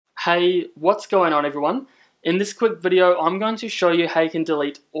Hey, what's going on everyone? In this quick video, I'm going to show you how you can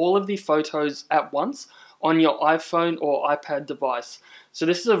delete all of the photos at once on your iPhone or iPad device. So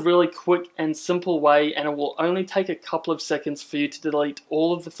this is a really quick and simple way, and it will only take a couple of seconds for you to delete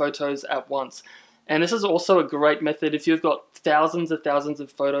all of the photos at once. And this is also a great method if you've got thousands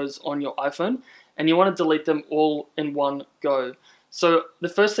of photos on your iPhone and you want to delete them all in one go. So the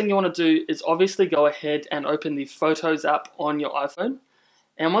first thing you want to do is obviously go ahead and open the Photos app on your iPhone.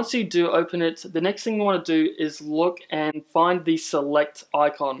 And once you do open it, the next thing you want to do is look and find the select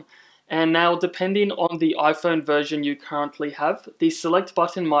icon. And now, depending on the iPhone version you currently have, the select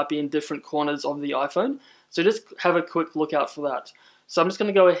button might be in different corners of the iPhone. So just have a quick look out for that. So I'm just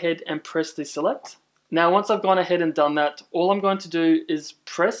going to go ahead and press the select. Now, once I've gone ahead and done that, all I'm going to do is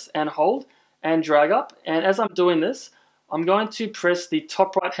press and hold and drag up. And as I'm doing this, I'm going to press the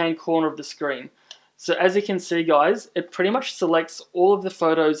top right hand corner of the screen. So as you can see guys, it pretty much selects all of the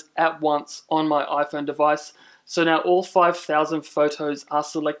photos at once on my iPhone device. So now all 5,000 photos are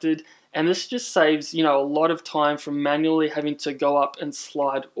selected, and this just saves, a lot of time from manually having to go up and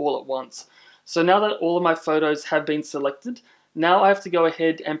slide all at once. So now that all of my photos have been selected, now I have to go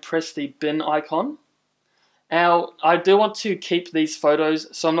ahead and press the bin icon. Now, I do want to keep these photos,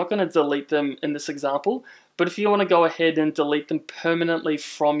 so I'm not going to delete them in this example. But if you want to go ahead and delete them permanently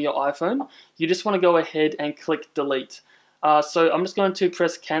from your iPhone, you just want to go ahead and click delete. So I'm just going to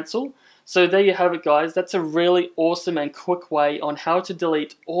press cancel. So there you have it guys. That's a really awesome and quick way on how to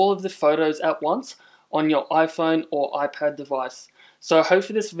delete all of the photos at once on your iPhone or iPad device. So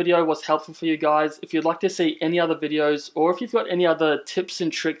hopefully this video was helpful for you guys. If you'd like to see any other videos, or if you've got any other tips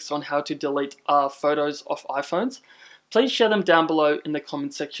and tricks on how to delete photos off iPhones, please share them down below in the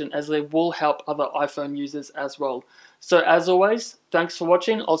comment section, as they will help other iPhone users as well. So as always, thanks for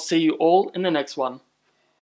watching. I'll see you all in the next one.